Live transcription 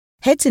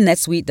Head to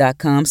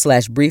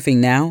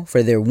netsuite.com/briefing now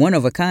for their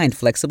one-of-a-kind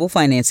flexible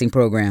financing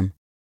program.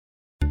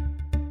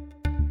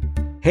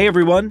 Hey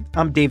everyone,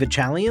 I'm David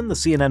Chalian, the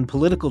CNN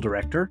political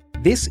director.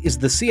 This is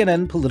the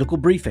CNN Political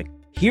Briefing.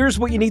 Here's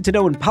what you need to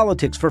know in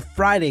politics for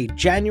Friday,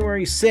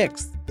 January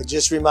 6th. It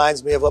just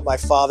reminds me of what my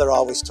father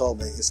always told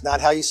me. It's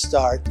not how you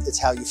start, it's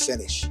how you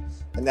finish.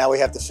 And now we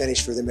have to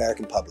finish for the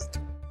American public.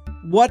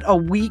 What a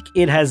week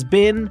it has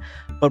been,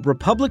 but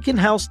Republican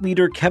House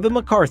Leader Kevin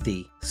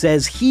McCarthy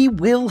says he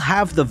will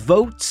have the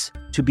votes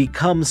to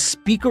become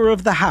Speaker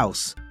of the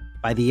House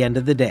by the end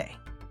of the day.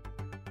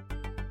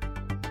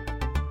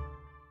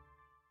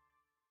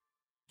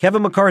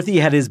 Kevin McCarthy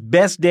had his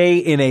best day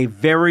in a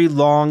very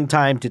long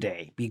time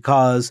today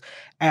because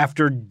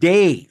after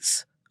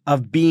days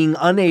of being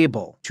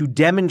unable to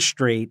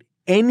demonstrate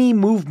any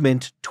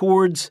movement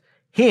towards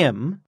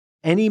him,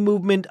 any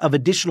movement of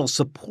additional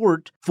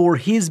support for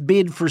his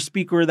bid for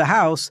Speaker of the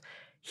House,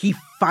 he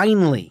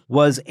finally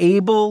was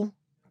able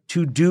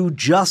to do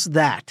just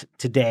that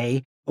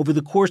today. Over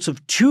the course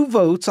of 2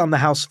 votes on the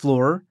House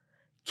floor,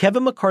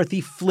 Kevin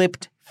McCarthy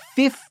flipped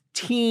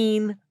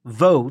 15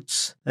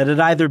 votes that had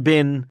either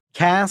been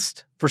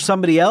cast for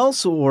somebody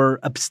else or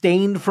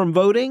abstained from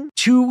voting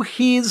to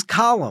his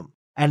column.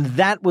 And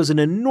that was an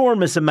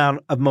enormous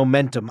amount of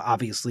momentum,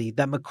 obviously,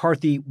 that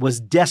McCarthy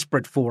was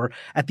desperate for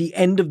at the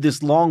end of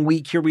this long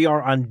week. Here we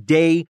are on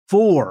day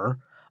 4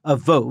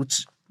 of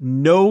votes.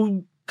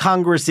 No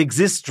Congress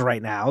exists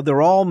right now.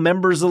 They're all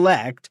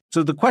members-elect.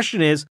 So the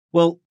question is,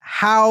 well,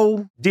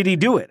 how did he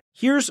do it?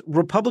 Here's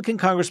Republican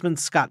Congressman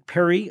Scott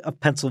Perry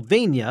of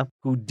Pennsylvania,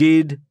 who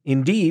did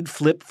indeed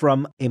flip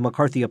from a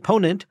McCarthy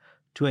opponent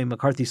to a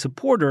McCarthy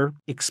supporter,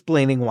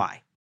 explaining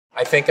why.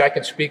 I think I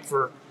can speak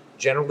for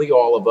generally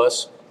all of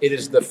us. It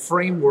is the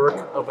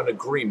framework of an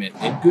agreement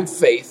in good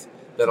faith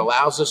that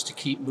allows us to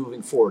keep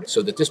moving forward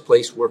so that this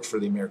place works for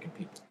the American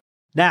people.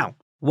 Now,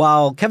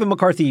 while Kevin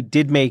McCarthy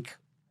did make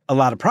a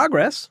lot of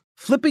progress,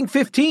 flipping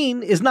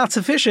 15 is not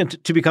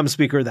sufficient to become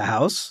Speaker of the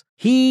House.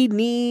 He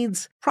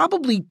needs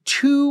probably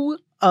 2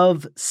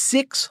 of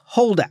 6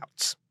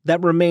 holdouts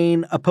that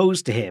remain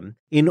opposed to him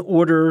in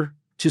order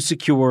to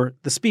secure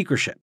the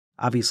speakership.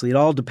 Obviously, it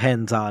all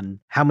depends on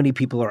how many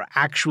people are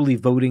actually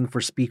voting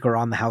for Speaker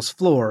on the House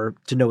floor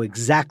to know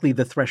exactly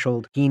the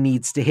threshold he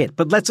needs to hit.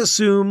 But let's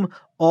assume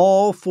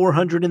all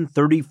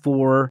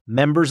 434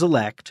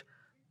 members-elect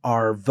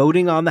are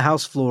voting on the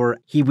House floor.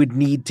 He would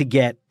need to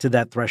get to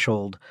that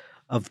threshold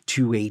of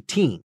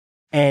 218.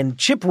 And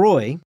Chip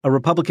Roy, a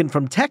Republican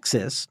from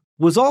Texas,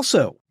 was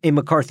also a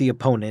McCarthy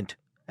opponent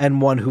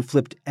and one who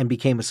flipped and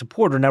became a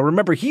supporter. Now,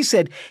 remember, he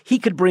said he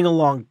could bring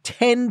along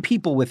 10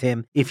 people with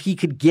him if he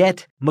could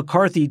get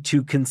McCarthy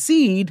to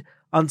concede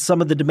on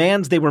some of the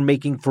demands they were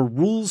making for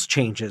rules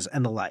changes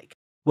and the like.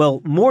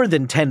 Well, more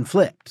than 10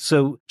 flipped.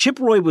 So Chip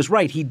Roy was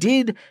right. He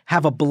did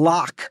have a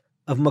block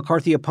of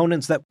McCarthy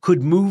opponents that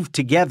could move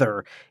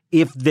together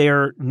if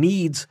their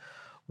needs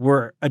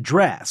were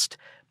addressed.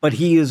 But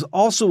he is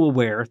also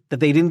aware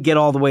that they didn't get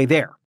all the way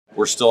there.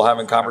 We're still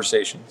having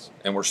conversations,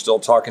 and we're still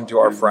talking to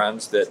our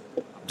friends that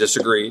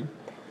disagreed,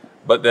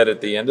 but that at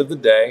the end of the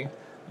day,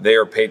 they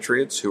are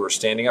patriots who are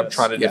standing up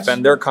trying to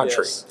defend their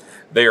country.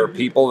 They are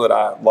people that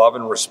I love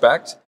and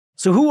respect.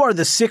 So who are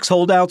the 6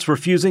 holdouts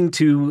refusing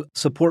to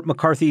support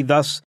McCarthy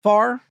thus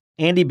far?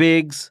 Andy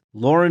Biggs,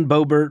 Lauren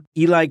Boebert,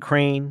 Eli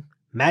Crane,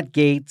 Matt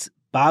Gaetz,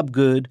 Bob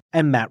Good,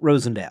 and Matt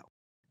Rosendale.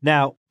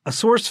 Now, a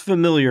source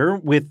familiar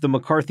with the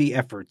McCarthy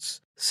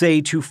efforts say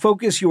to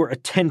focus your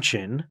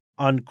attention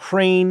on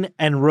Crane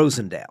and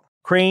Rosendale.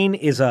 Crane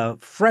is a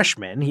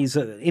freshman. He's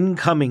an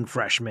incoming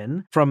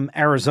freshman from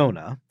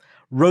Arizona.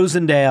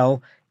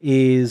 Rosendale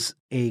is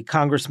a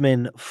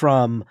congressman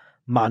from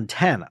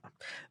Montana.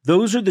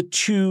 Those are the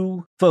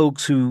 2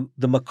 folks who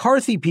the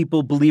McCarthy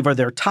people believe are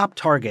their top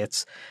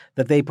targets,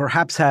 that they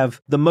perhaps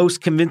have the most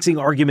convincing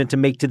argument to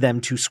make to them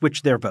to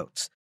switch their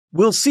votes.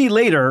 We'll see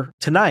later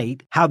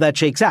tonight how that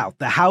shakes out.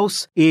 The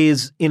House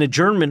is in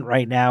adjournment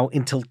right now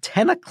until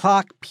 10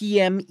 o'clock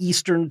p.m.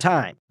 Eastern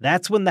Time.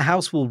 That's when the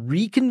House will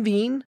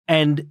reconvene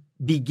and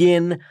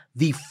begin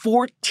the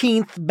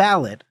 14th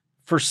ballot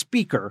for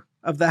Speaker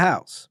of the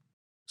House.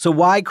 So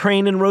why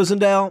Crane and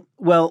Rosendale?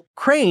 Well,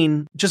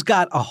 Crane just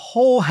got a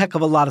whole heck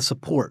of a lot of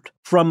support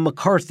from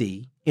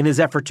McCarthy in his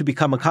effort to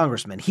become a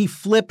congressman. He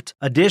flipped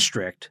a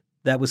district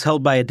that was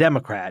held by a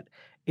Democrat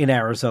in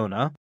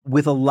Arizona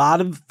with a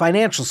lot of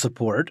financial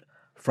support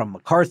from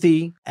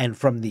McCarthy and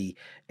from the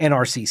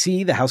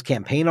NRCC, the House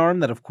campaign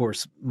arm that, of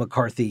course,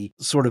 McCarthy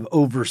sort of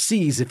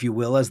oversees, if you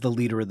will, as the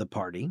leader of the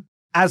party.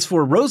 As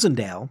for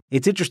Rosendale,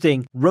 it's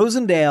interesting.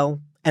 Rosendale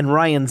and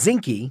Ryan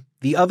Zinke,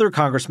 the other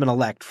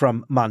congressman-elect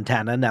from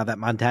Montana, now that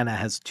Montana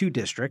has 2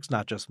 districts,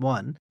 not just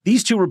 1,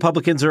 these 2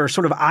 Republicans are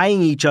sort of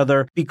eyeing each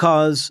other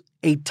because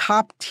a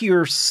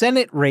top-tier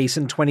Senate race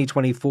in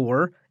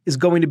 2024 is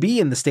going to be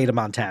in the state of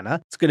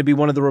Montana. It's going to be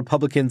one of the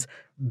Republicans'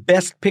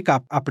 best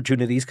pickup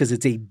opportunities because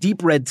it's a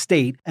deep red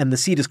state and the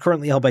seat is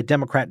currently held by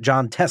Democrat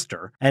John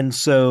Tester. And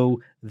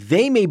so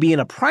they may be in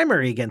a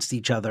primary against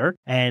each other,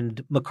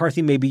 and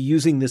McCarthy may be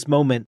using this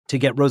moment to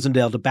get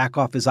Rosendale to back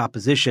off his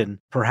opposition,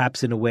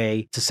 perhaps in a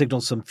way to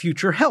signal some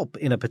future help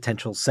in a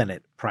potential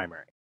Senate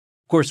primary.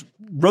 Of course,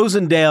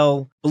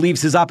 Rosendale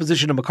believes his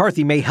opposition to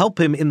McCarthy may help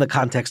him in the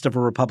context of a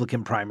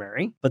Republican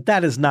primary, but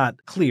that is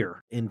not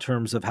clear in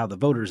terms of how the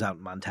voters out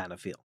in Montana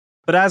feel.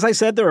 But as I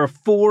said, there are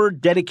 4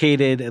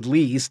 dedicated, at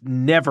least,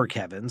 never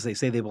Kevins. They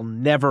say they will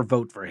never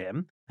vote for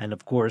him. And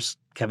of course,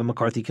 Kevin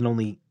McCarthy can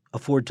only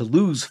afford to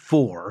lose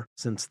 4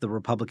 since the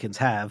Republicans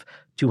have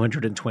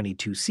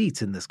 222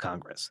 seats in this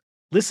Congress.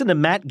 Listen to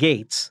Matt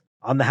Gaetz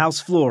on the House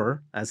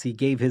floor as he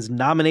gave his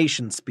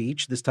nomination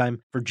speech, this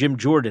time for Jim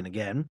Jordan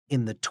again,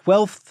 in the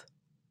 12th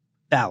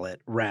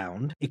ballot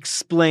round,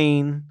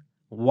 explain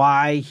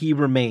why he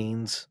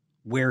remains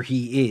where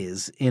he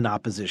is in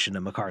opposition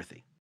to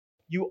McCarthy.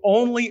 You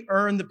only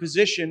earn the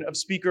position of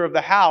Speaker of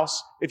the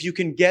House if you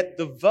can get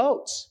the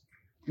votes.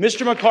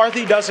 Mr.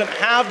 McCarthy doesn't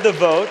have the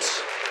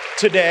votes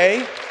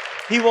today.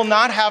 He will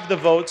not have the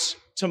votes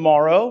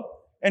tomorrow,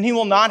 and he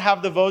will not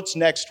have the votes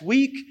next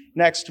week,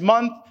 next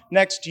month,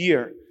 next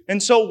year.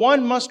 And so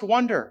one must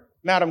wonder,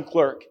 Madam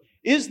Clerk,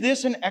 is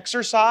this an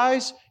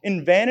exercise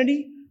in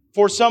vanity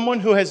for someone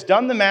who has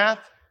done the math,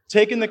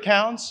 taken the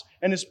counts,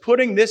 and is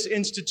putting this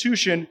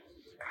institution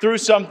through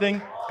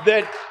something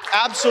that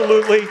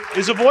absolutely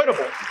is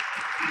avoidable?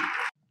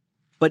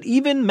 But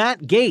even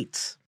Matt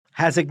Gaetz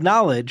has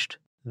acknowledged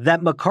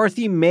that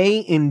McCarthy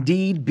may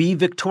indeed be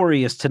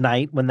victorious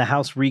tonight when the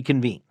House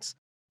reconvenes.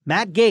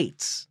 Matt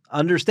Gaetz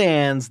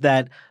understands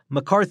that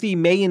McCarthy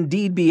may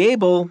indeed be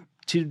able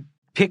to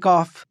pick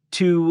off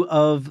 2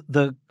 of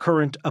the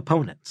current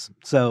opponents.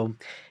 So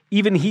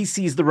even he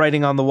sees the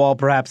writing on the wall,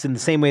 perhaps in the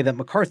same way that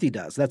McCarthy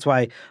does. That's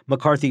why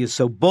McCarthy is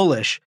so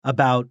bullish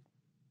about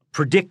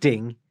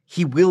predicting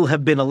he will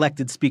have been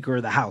elected Speaker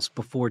of the House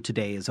before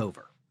today is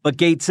over. But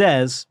Gaetz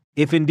says,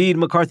 if indeed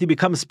McCarthy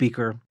becomes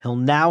Speaker, he'll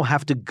now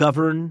have to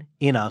govern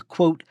in a,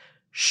 quote,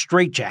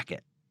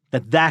 straitjacket.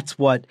 That's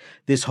what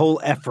this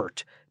whole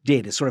effort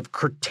did, is sort of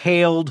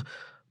curtailed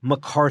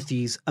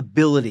McCarthy's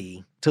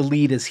ability to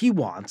lead as he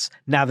wants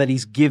now that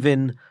he's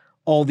given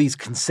all these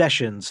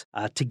concessions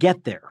to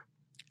get there.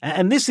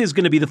 And this is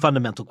going to be the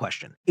fundamental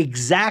question.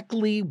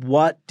 Exactly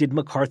what did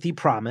McCarthy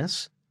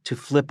promise to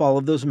flip all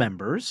of those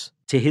members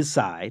to his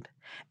side?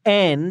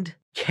 And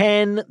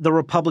can the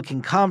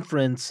Republican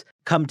conference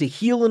come to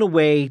heel in a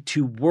way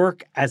to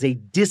work as a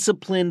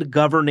disciplined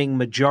governing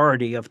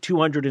majority of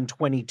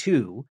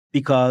 222?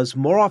 Because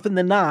more often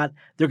than not,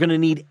 they're going to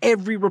need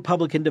every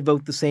Republican to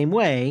vote the same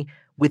way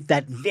with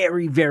that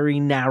very, very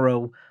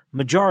narrow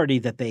majority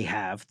that they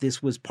have.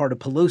 This was part of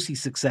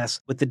Pelosi's success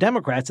with the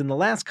Democrats in the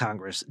last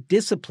Congress,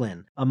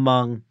 discipline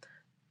among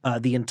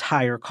the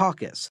entire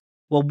caucus.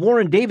 Well,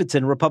 Warren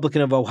Davidson,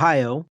 Republican of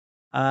Ohio,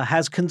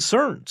 has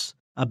concerns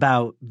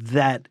about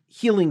that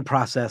healing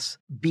process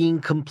being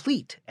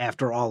complete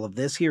after all of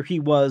this. Here he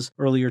was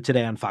earlier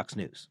today on Fox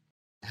News.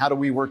 How do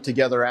we work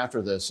together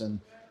after this?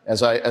 And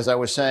as I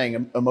was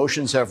saying,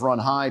 emotions have run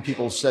high.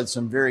 People said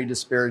some very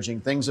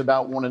disparaging things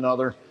about one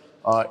another.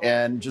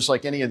 And just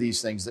like any of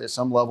these things, at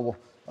some level,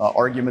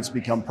 arguments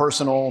become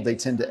personal. They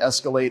tend to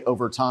escalate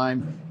over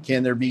time.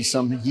 Can there be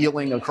some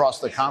healing across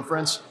the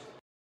conference?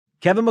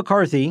 Kevin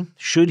McCarthy,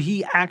 should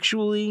he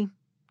actually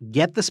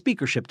get the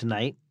speakership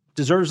tonight,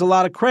 deserves a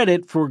lot of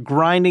credit for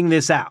grinding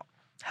this out.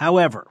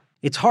 However,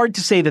 it's hard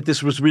to say that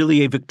this was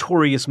really a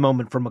victorious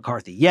moment for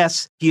McCarthy.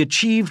 Yes, he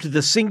achieved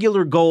the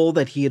singular goal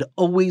that he had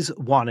always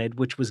wanted,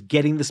 which was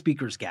getting the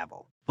speaker's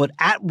gavel. But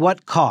at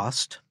what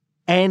cost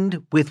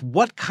and with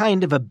what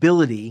kind of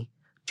ability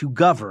to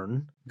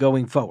govern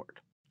going forward?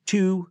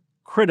 2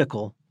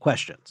 critical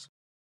questions.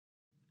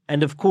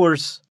 And of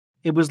course,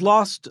 it was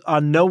lost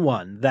on no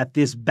one that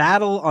this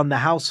battle on the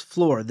House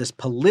floor, this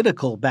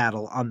political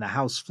battle on the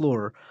House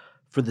floor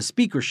for the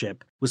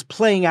speakership, was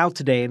playing out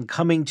today and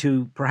coming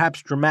to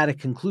perhaps dramatic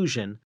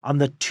conclusion on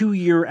the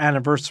 2-year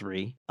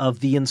anniversary of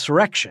the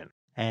insurrection.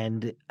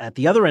 And at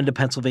the other end of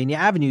Pennsylvania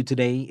Avenue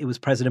today, it was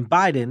President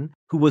Biden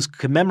who was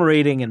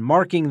commemorating and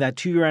marking that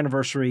 2-year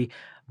anniversary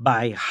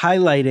by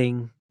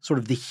highlighting sort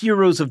of the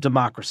heroes of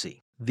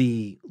democracy,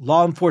 the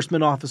law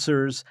enforcement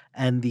officers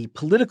and the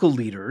political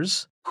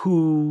leaders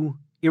who,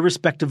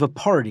 irrespective of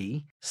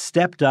party,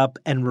 stepped up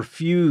and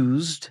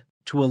refused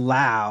to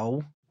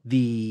allow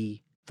the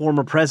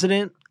former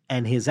president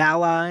and his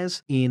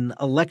allies in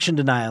election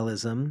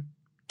denialism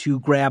to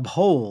grab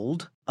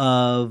hold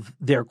of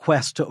their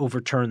quest to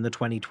overturn the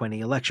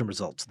 2020 election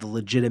results, the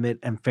legitimate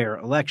and fair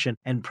election.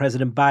 And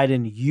President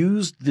Biden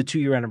used the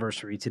 2-year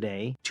anniversary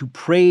today to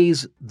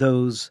praise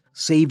those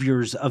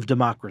saviors of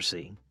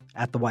democracy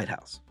at the White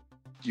House.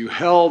 You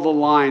held the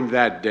line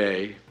that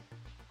day,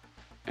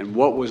 and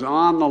what was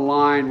on the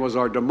line was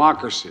our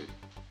democracy.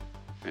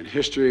 And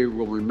history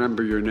will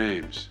remember your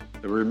names.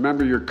 They'll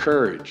remember your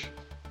courage.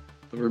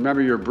 They'll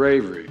remember your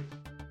bravery.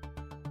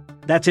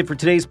 That's it for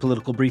today's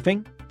Political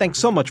Briefing. Thanks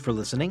so much for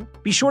listening.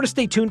 Be sure to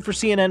stay tuned for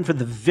CNN for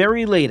the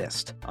very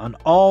latest on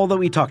all that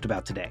we talked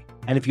about today.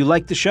 And if you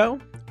like the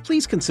show,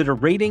 please consider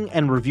rating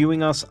and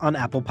reviewing us on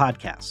Apple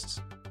Podcasts.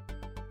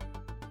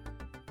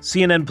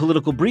 CNN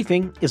Political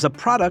Briefing is a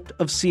product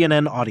of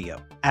CNN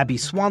Audio. Abby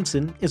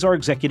Swanson is our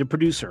executive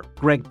producer.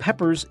 Greg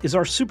Peppers is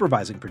our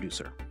supervising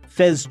producer.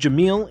 Fez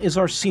Jamil is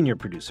our senior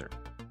producer.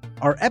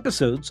 Our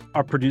episodes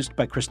are produced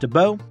by Krista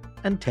Bowe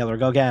and Taylor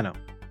Galgano.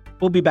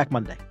 We'll be back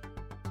Monday.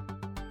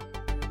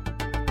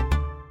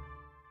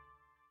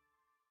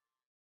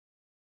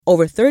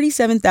 Over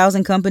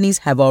 37,000 companies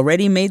have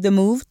already made the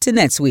move to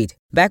NetSuite.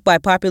 Backed by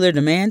popular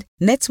demand,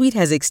 NetSuite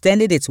has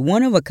extended its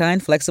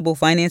one-of-a-kind flexible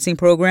financing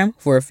program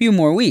for a few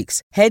more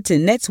weeks. Head to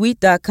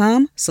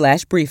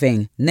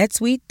netsuite.com/briefing.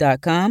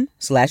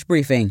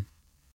 netsuite.com/briefing.